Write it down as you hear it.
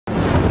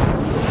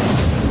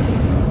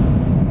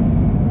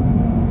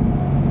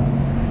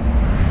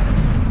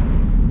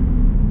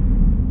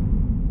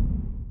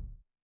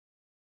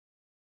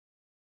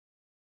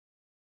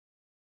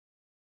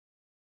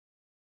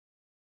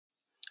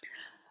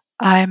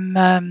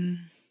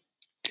I'm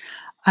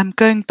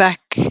going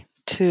back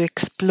to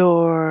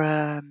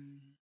explore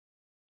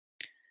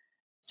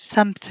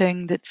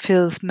something that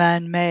feels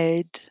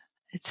man-made.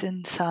 It's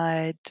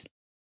inside.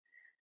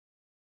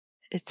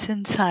 It's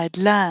inside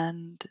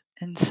land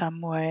in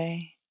some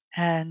way,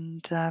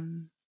 and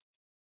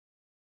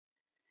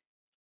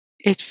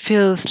it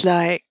feels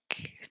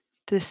like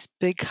this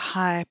big,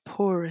 high,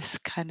 porous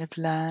kind of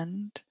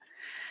land,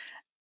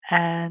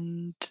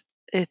 and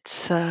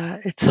it's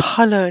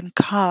hollow and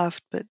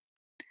carved, but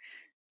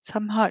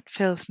somehow it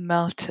feels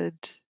melted.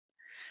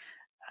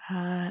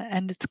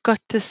 And it's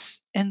got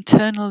this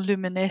internal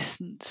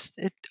luminescence.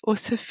 It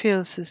also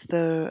feels as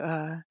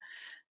though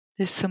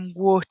there's some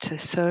water.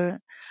 So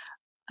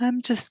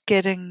I'm just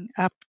getting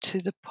up to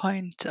the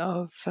point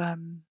of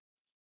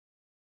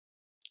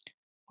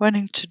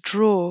wanting to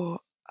draw.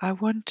 I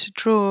want to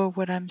draw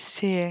what I'm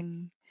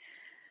seeing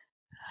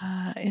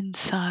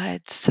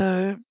inside.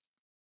 So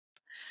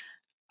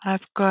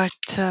I've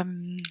got.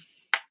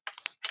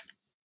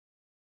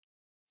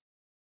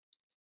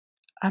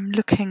 I'm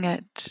looking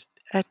at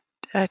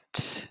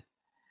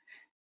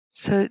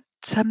so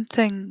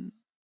something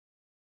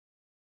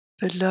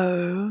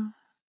below,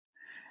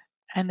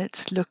 and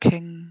it's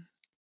looking.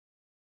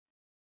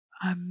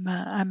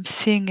 I'm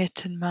seeing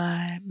it in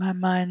my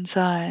mind's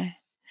eye.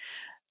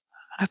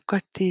 I've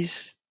got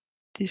these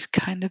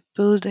kind of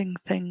building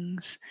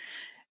things.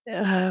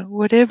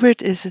 Whatever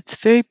it is, it's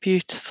very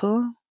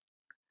beautiful.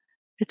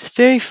 It's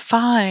very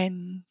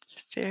fine.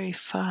 It's very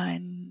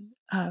fine.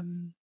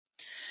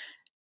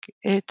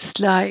 It's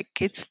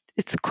like it's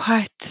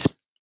quite.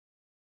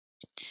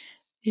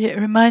 It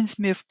reminds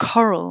me of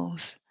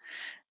corals.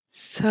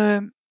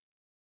 So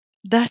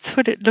that's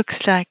what it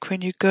looks like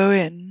when you go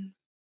in,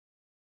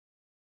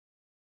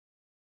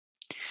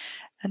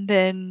 and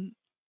then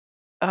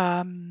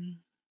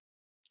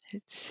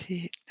let's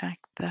see it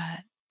like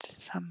that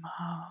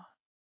somehow.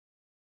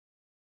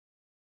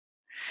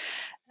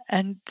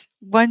 And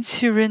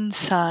once you're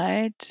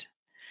inside,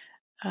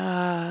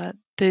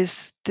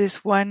 there's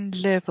one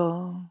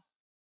level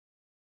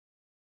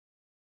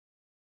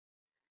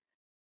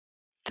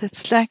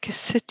that's like a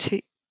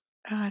city.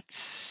 It's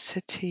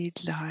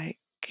city-like,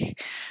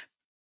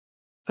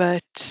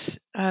 but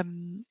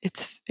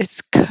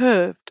it's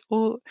curved.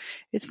 Or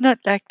it's not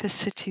like the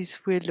cities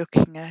we're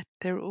looking at.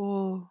 They're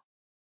all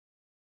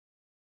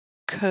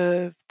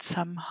curved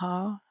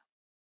somehow.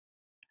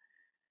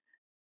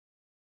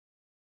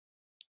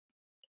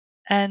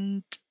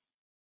 And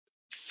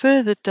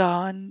further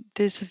down,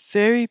 there's a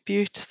very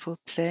beautiful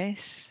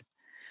place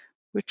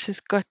which has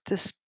got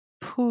this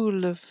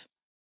pool of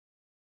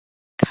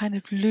kind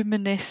of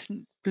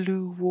luminescent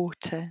blue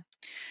water.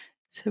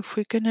 So if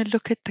we're going to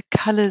look at the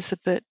colors a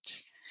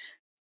bit,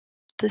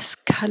 this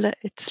color,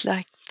 it's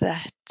like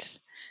that.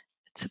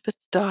 It's a bit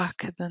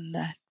darker than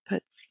that,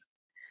 but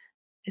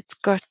it's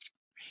got.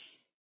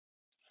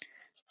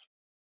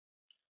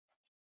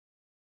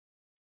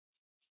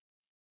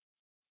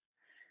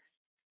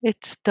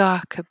 It's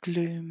darker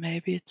blue,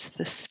 maybe it's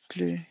this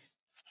blue.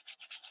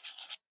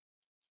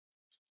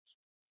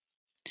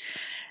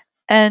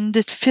 And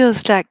it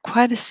feels like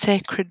quite a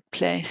sacred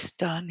place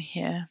down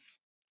here.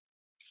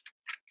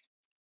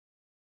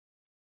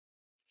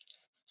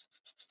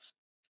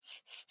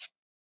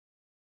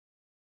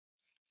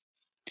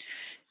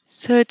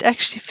 So it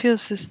actually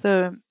feels as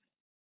though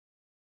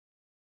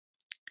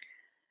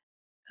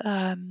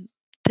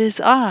there's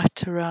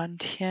art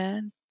around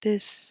here.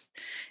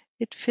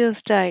 It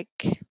feels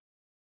like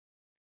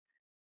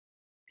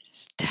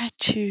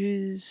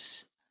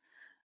statues,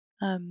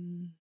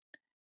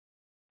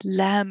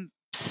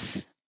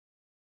 lamps,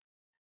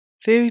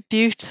 very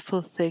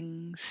beautiful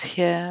things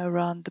here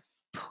around the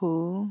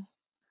pool.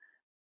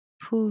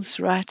 Pool's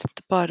right at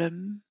the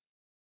bottom.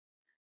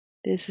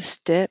 There's a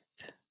step.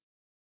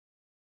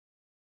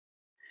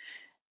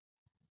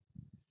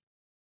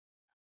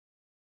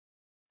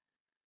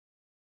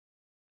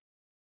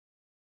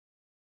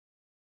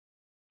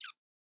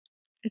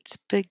 It's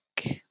big,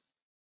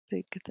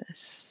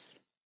 this.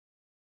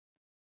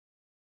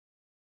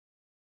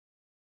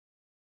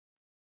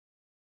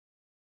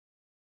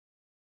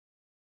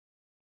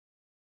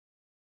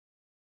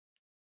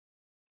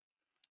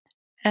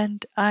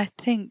 And I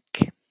think,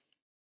 I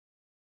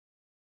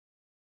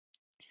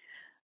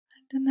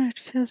don't know, it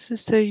feels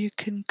as though you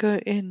can go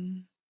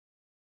in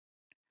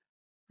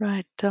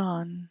right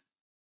down.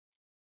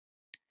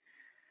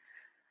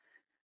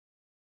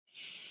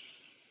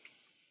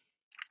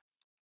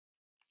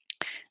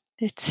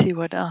 Let's see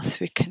what else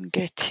we can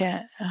get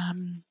here.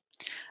 I'm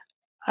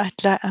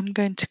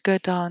going to go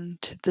down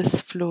to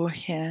this floor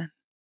here.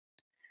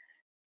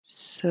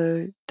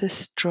 So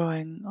this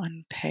drawing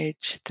on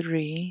page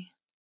 3.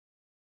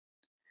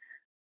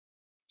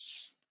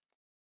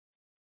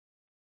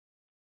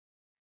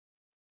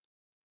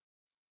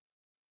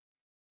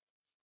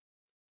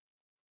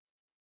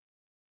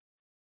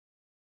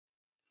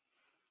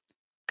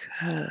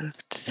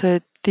 Curved. So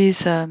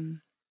these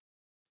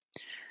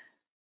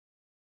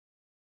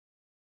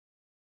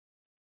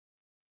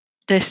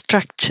they're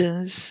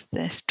structures,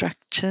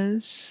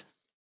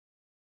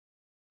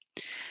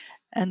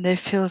 and they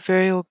feel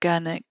very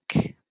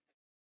organic.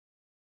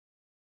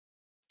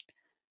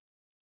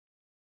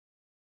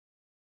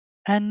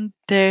 And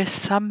they're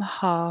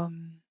somehow,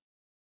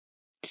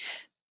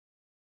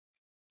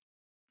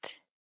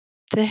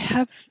 they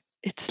have,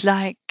 it's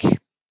like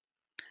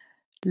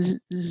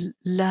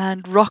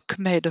land, rock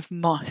made of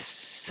moss.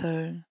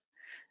 So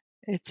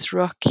it's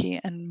rocky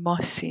and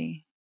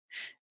mossy.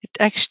 It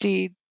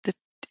actually,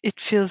 it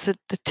feels that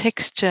the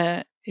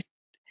texture, it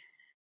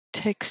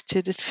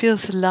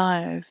feels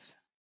alive.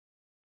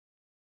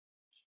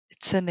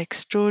 It's an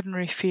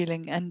extraordinary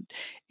feeling, and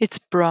it's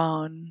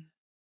brown.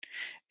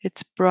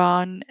 It's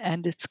brown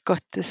and it's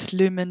got this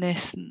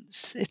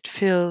luminescence. It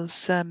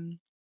feels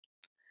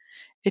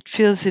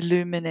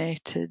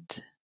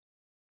illuminated.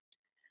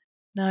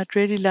 Now I'd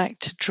really like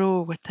to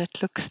draw what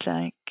that looks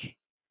like.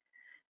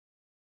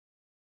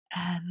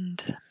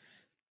 And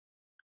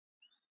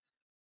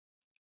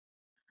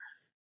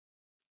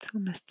it's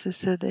almost as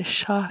though there's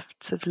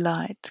shafts of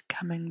light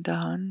coming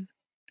down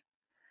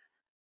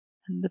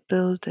and the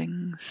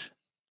buildings.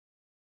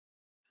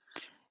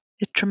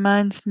 It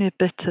reminds me a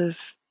bit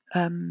of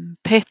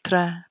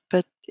Petra,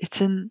 but it's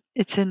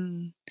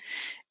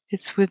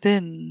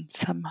within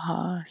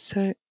somehow.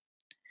 So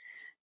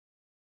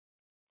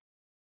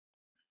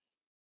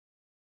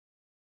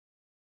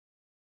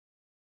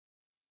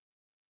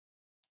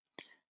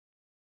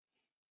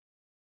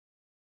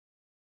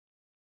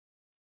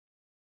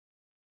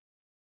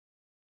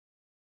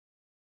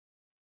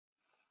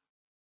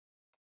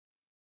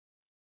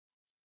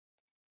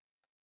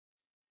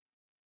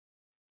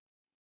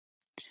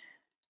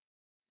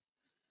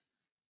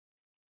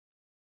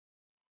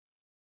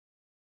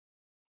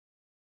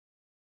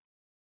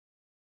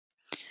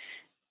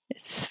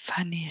it's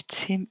funny.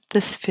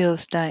 This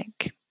feels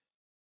like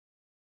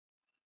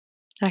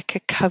a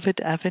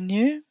covered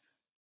avenue,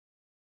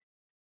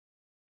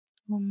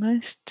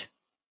 almost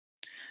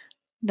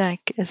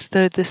like as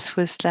though this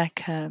was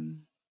like a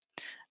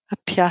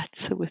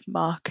piazza with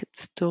market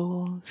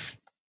stalls.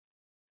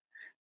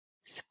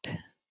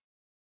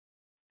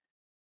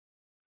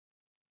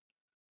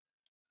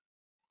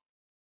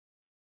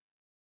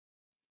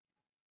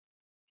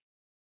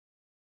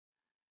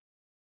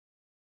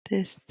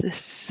 There's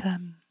this.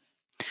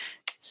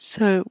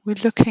 So we're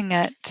looking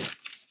at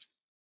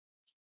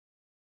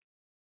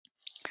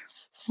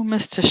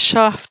almost a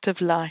shaft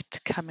of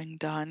light coming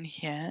down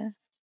here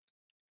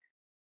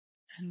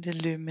and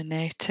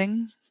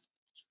illuminating.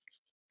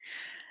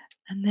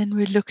 And then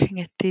we're looking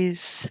at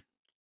these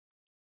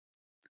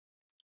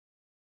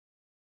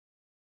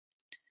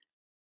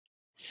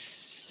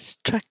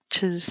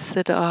structures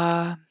that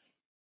are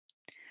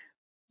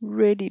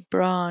really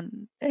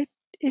brown. It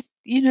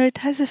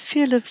has a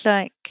feel of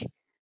like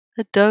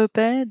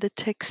adobe, the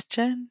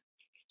texture,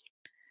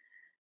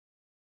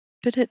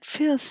 but it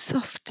feels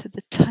soft to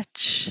the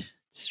touch.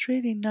 It's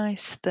really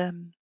nice,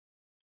 the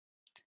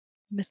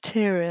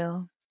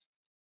material.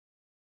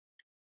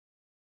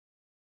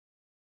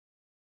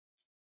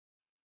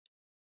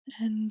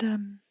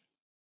 And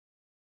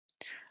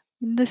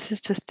this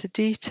is just a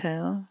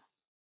detail.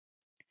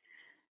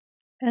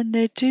 And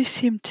there do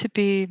seem to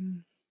be,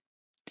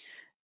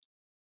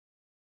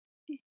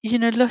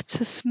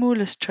 lots of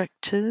smaller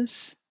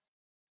structures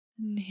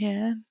in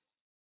here.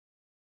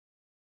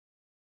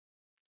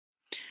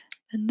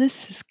 And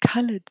this is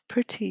colored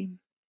pretty.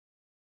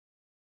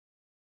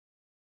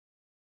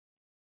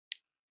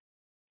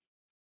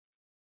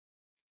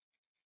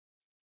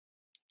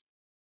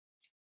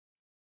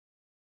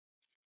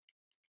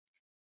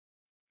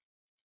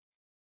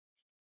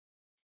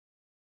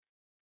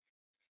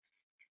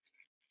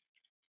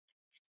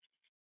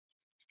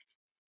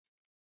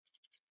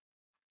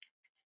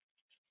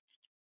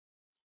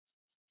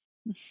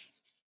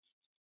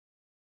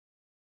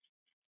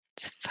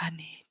 It's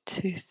funny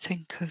to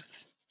think of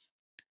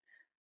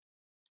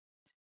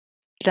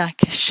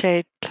like a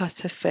shade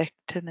cloth effect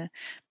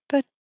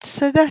but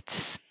so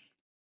that's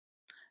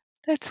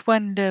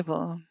one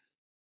level,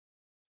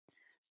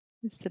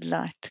 is the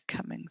light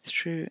coming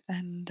through,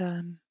 and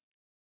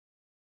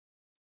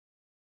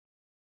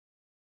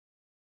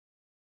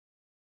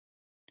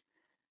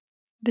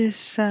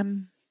there's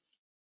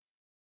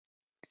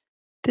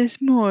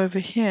more over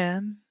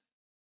here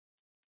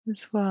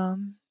as well.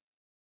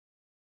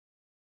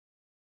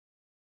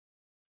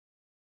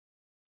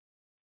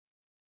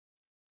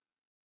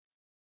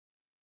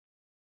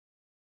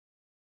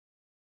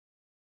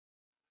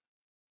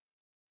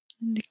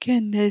 And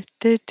again,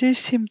 there do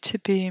seem to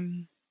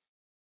be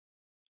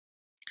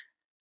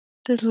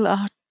little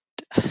out,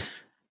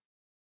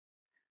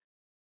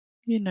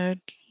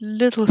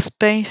 little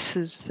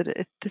spaces that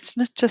it's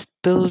not just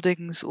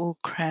buildings all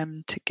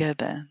crammed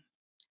together.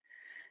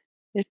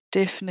 It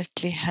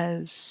definitely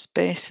has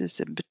spaces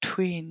in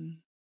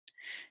between.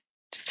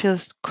 It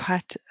feels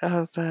quite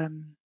of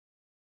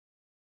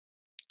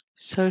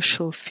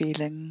social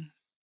feeling.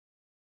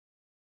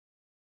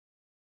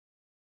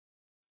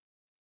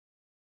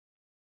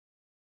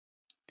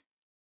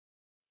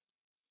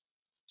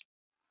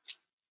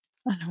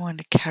 I don't want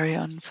to carry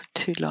on for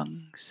too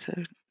long, so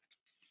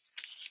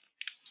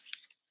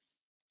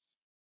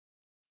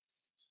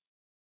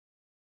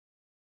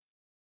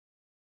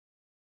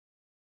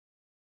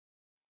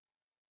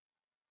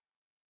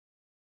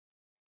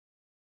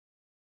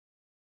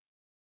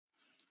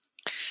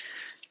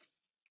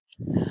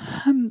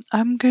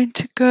I'm going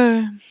to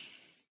go.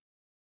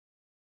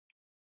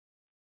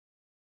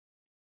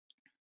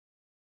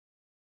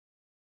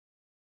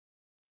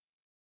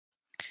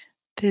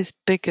 There's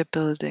bigger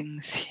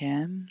buildings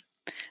here, and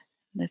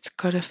it's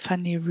got a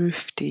funny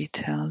roof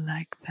detail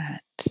like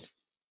that,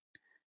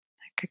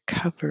 like a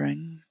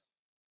covering.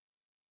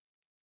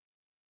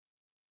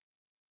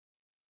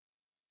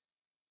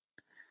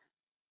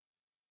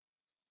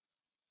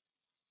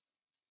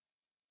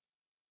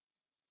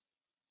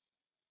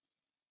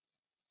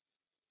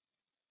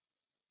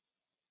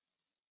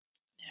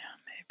 Yeah,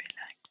 maybe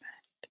like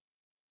that.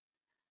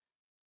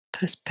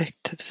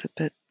 Perspective's a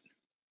bit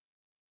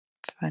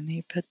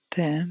funny, but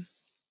there.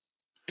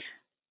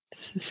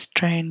 It's a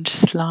strange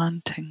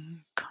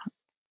slanting. Can't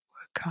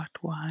work out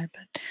why,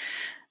 but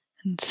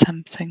and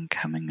something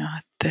coming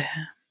out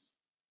there.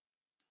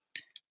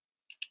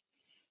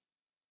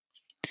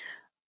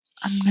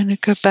 I'm going to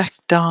go back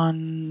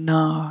down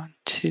now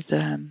to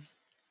the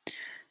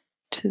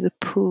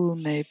pool,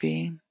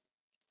 maybe.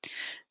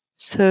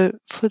 So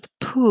for the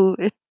pool,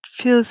 it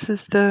feels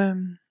as though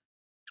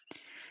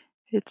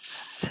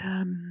it's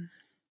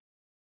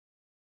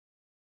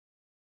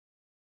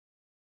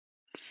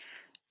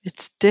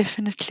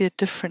definitely a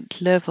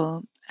different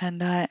level,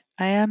 and I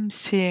am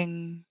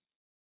seeing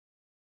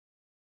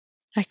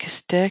like a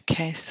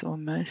staircase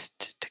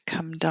almost to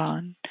come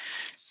down.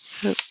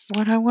 So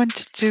what I want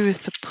to do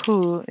with the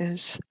pool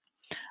is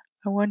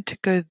I want to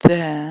go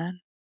there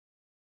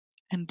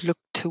and look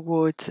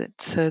towards it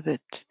so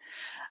that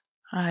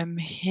I'm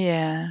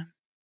here,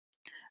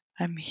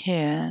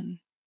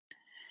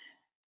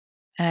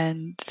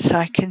 and so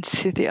I can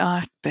see the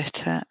art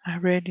better. I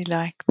really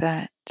like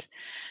that.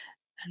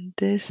 And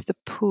there's the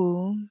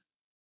pool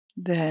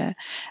there,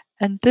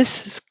 and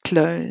this is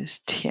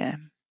closed here.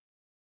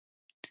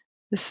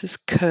 This is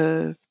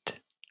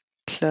curved,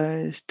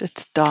 closed,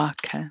 it's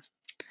darker.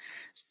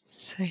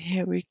 So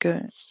here we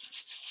go.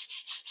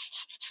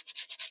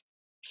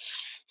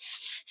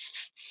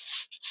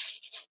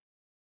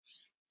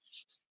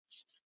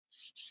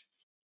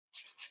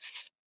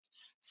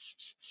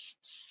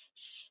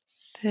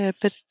 There,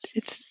 but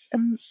it's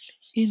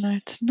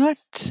it's not.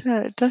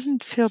 It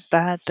doesn't feel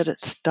bad that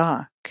it's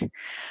dark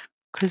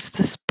because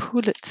this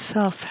pool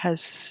itself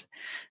has.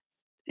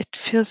 It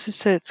feels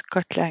as though it's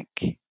got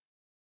like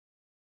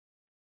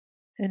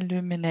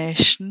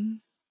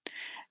illumination,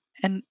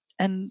 and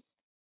I don't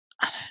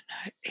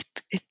know.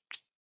 It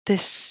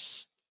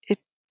this it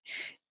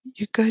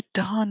you go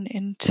down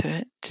into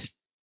it,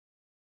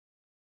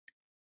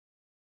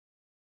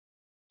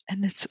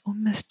 and it's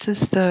almost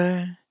as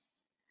though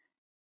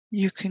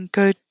you can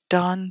go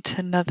down to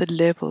another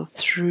level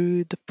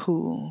through the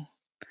pool.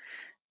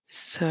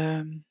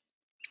 So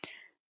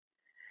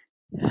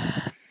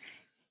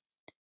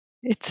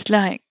it's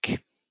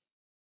like,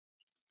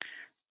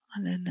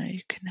 I don't know,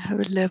 you can have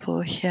a level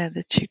here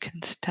that you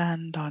can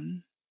stand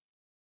on.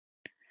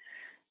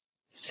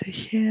 So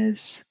here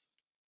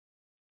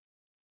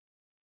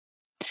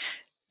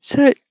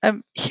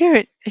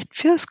it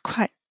feels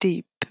quite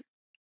deep,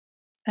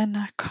 and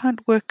I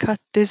can't work out,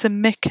 there's a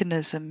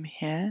mechanism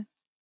here,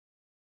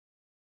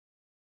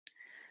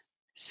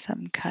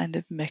 some kind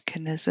of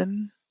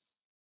mechanism.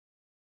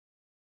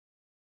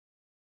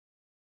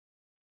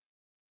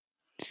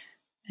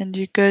 And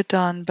you go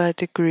down by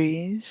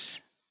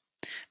degrees,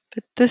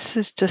 but this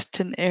is just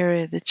an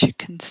area that you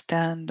can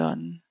stand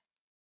on.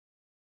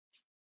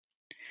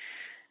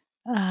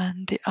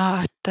 And the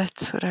art,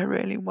 that's what I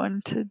really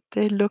wanted.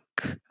 They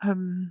look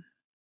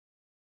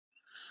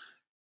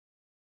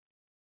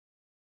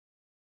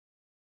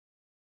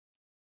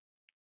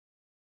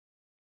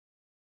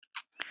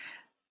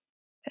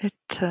it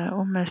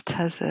almost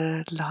has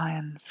a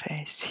lion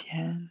face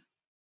here.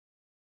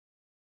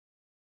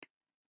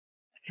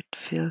 It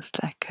feels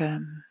like a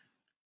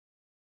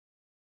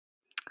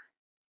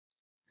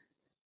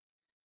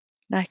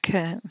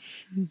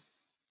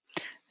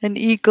an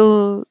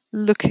eagle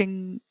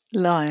looking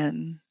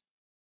lion.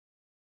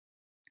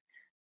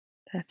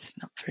 That's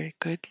not very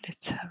good.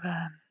 Let's have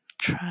a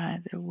try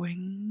the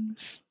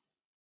wings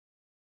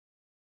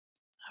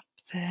up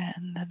there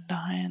and the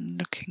lion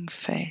looking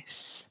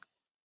face.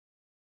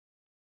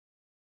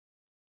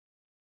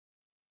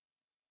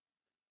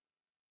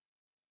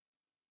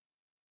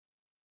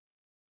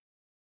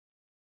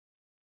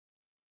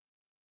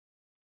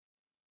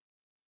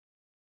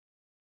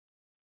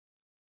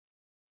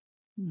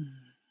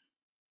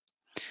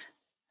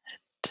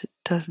 It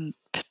doesn't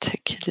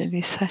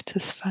particularly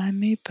satisfy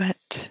me,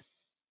 but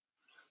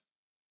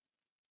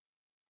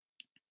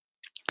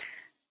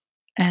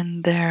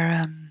and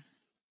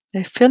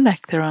they feel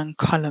like they're on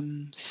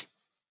columns,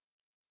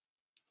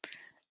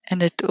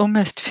 and it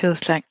almost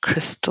feels like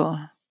crystal.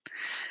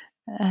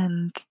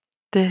 And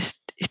it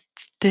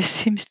there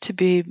seems to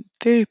be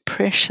very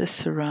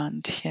precious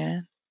around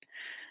here.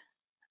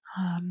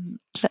 Oh,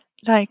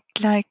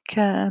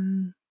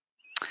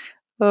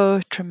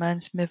 it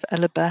reminds me of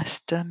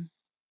alabaster.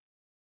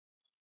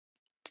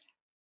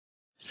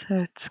 So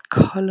it's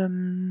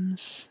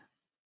columns.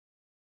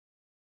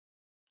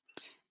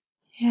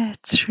 Yeah,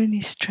 it's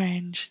really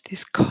strange,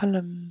 these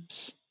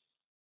columns.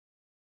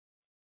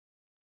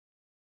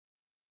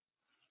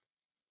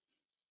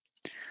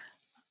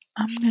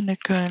 I'm going to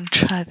go and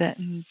try that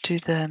and do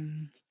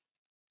them.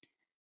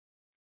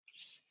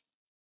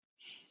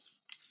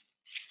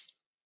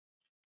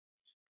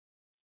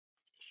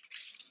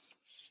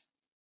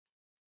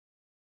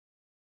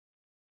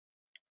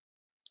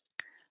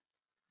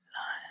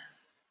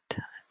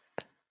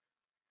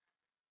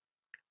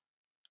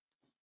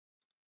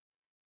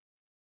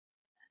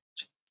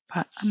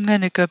 But I'm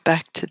going to go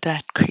back to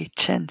that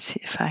creature and see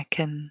if I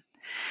can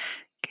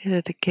get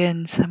it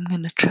again. So I'm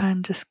going to try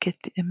and just get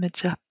the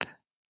image up.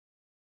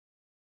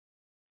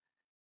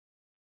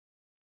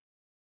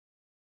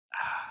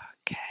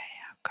 Okay,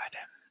 I've got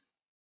him.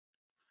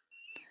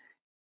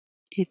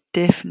 It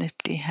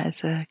definitely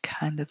has a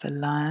kind of a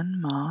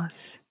lion mouth.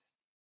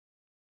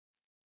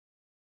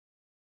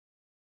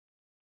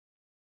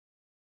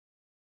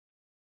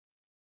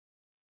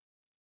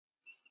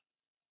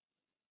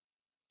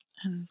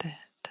 And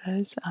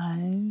those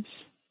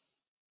eyes.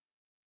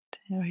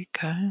 There we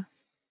go.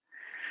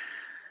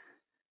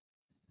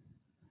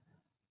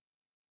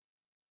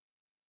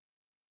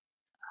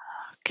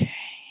 Okay,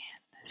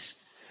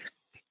 this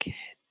big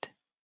head.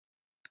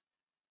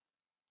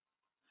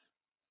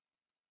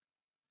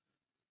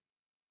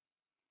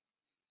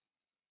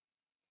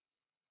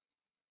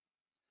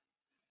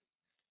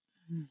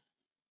 Hmm.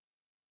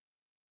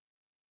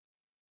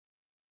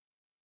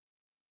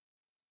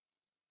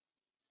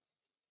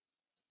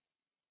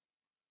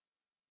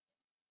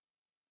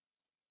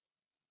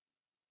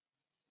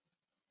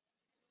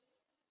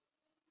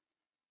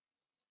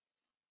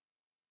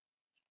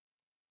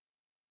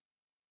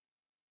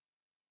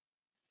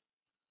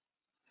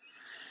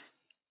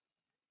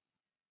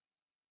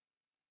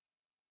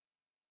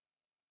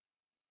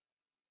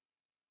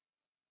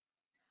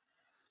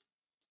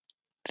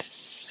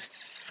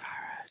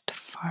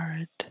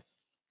 Forehead.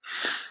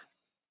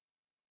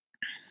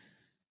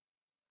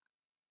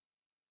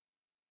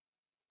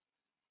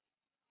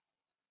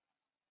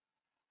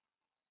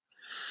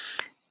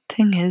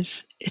 Thing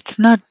is, it's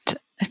not,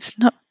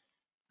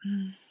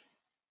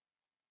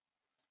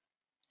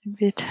 maybe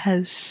it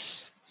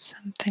has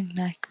something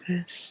like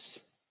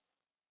this.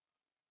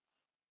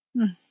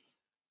 I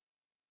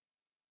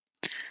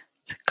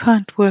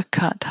can't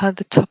work out how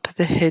the top of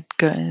the head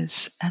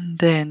goes, and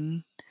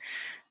then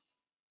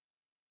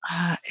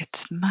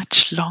it's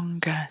much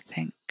longer, I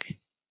think.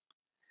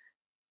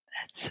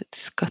 That's it.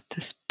 It's got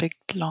this big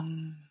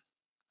long.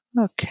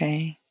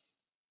 Okay,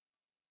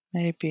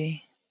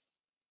 maybe.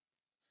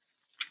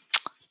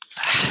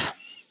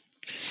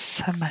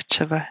 So much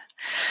of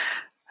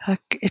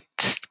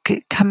it's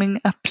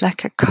coming up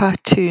like a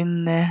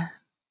cartoon there.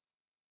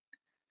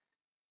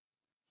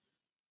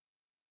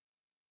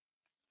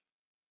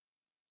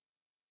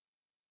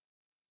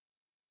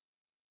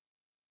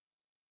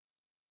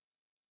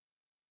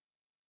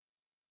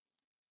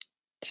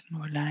 It's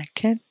more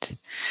like it.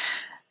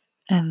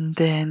 And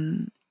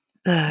then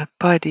the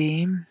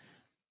body.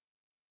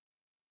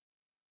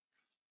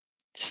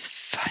 This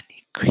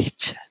funny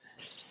creature.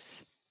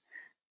 This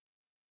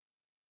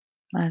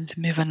reminds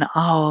me of an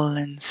owl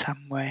in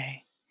some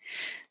way.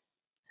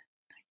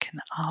 Like an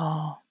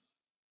owl.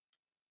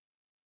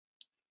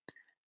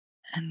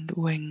 And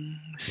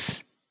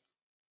wings.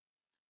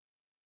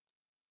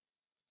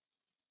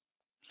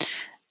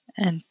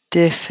 And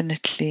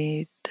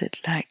definitely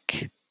that,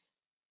 like,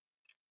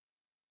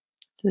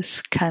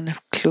 this kind of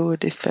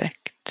clawed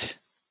effect.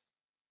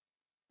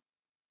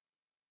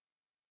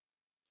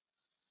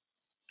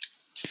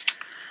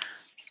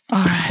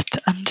 Alright,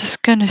 I'm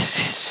just going to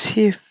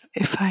see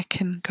if I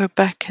can go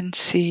back and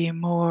see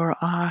more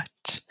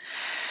art.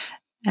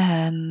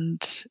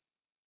 And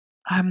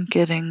I'm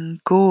getting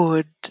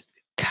gourd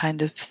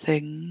kind of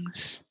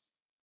things.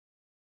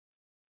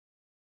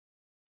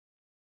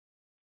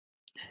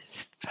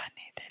 It's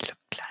funny, they look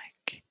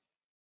like.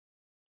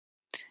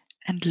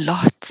 And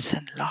lots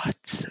of them.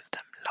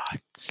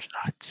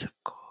 Lots of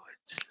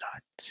gourds.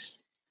 Lots.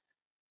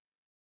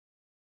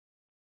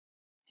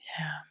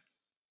 Yeah.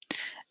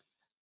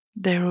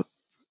 They're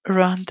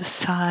around the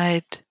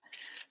side.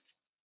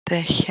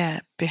 They're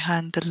here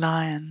behind the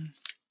lion.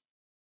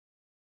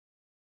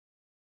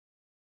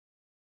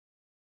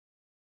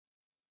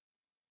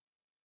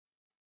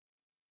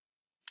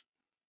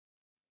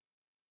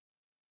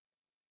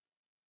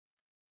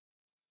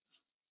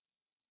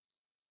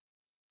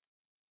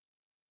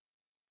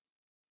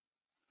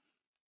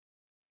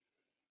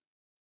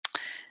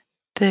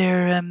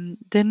 There are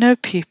no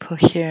people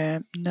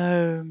here,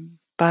 no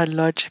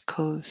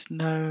biologicals,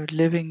 no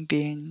living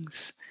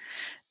beings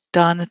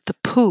down at the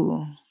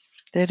pool.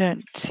 They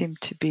don't seem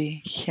to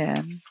be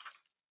here.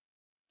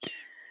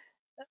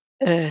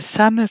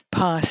 Some have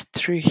passed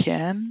through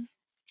here,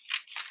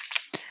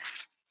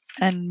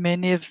 and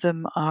many of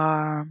them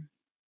are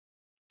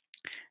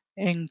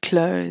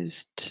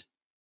enclosed,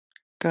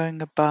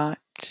 going about.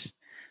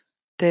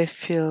 They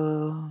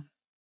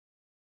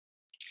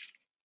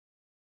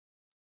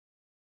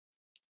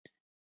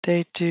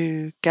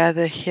do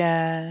gather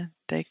here,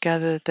 they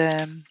gather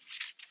there.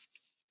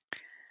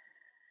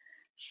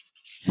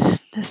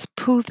 This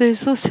pool,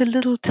 there's also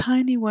little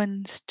tiny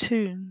ones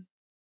too,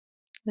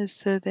 as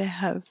though they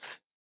have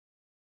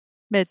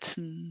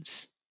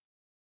medicines.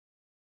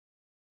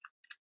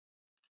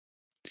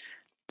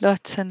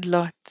 Lots and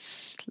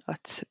lots of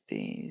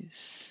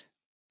these.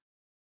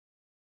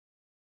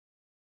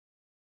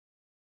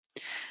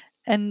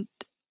 And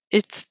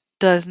it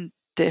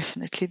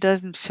definitely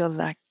doesn't feel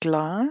like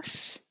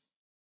glass.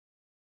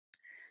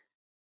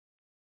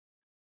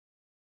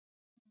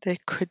 There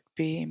could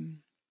be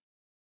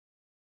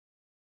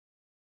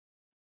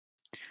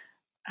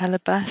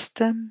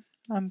alabaster.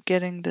 I'm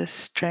getting this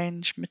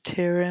strange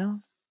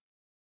material.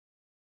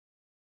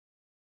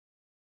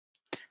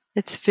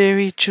 It's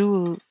very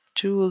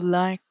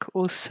jewel-like,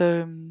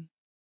 also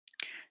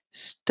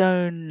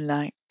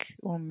stone-like,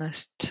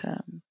 almost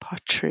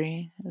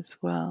pottery as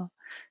well.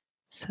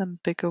 Some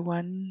bigger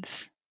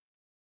ones.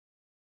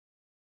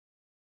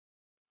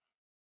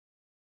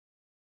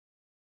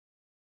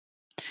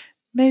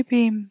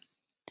 Maybe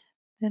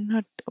they're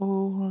not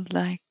all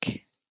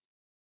like,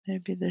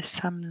 maybe there's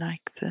some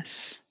like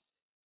this.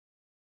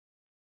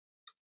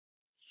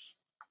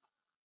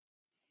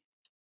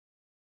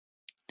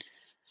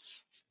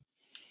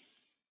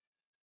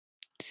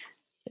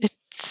 It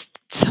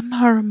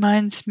somehow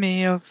reminds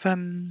me of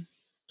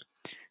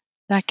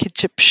like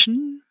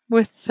Egyptian,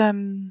 with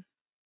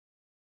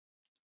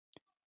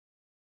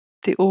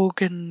the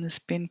organs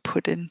being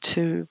put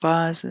into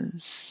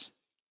vases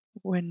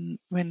when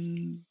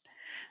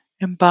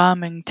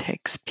embalming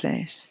takes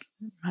place.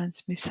 It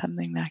reminds me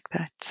something like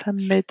that.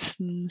 Some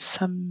medicine,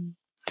 something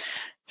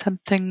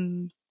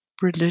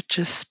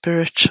religious,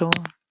 spiritual.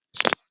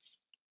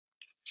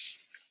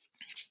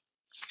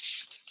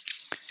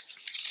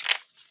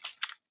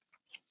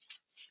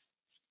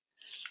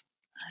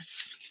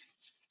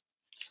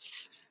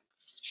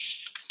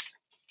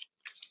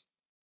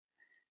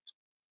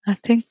 I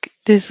think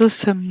there's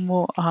also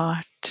more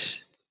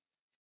art.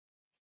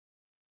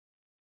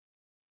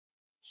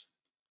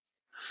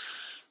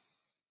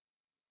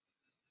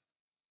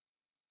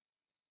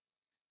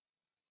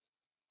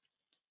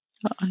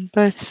 On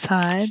both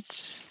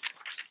sides,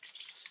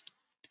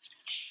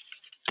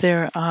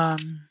 there are,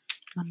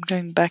 I'm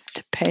going back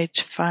to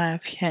page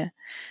 5 here,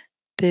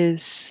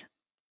 there's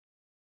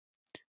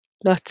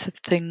lots of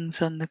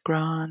things on the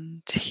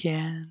ground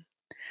here.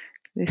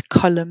 There's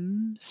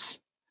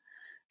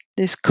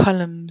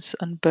columns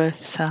on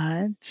both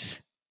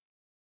sides,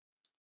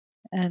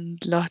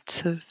 and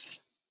lots of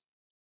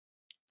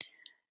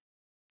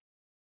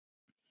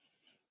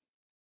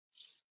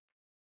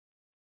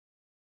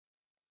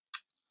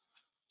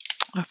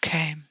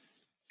okay.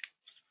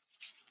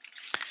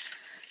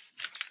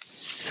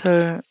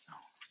 So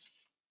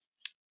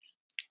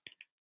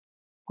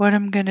what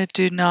I'm going to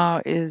do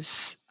now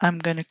is I'm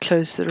going to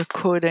close the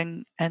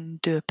recording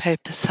and do a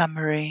paper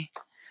summary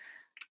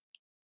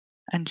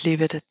and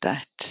leave it at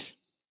that.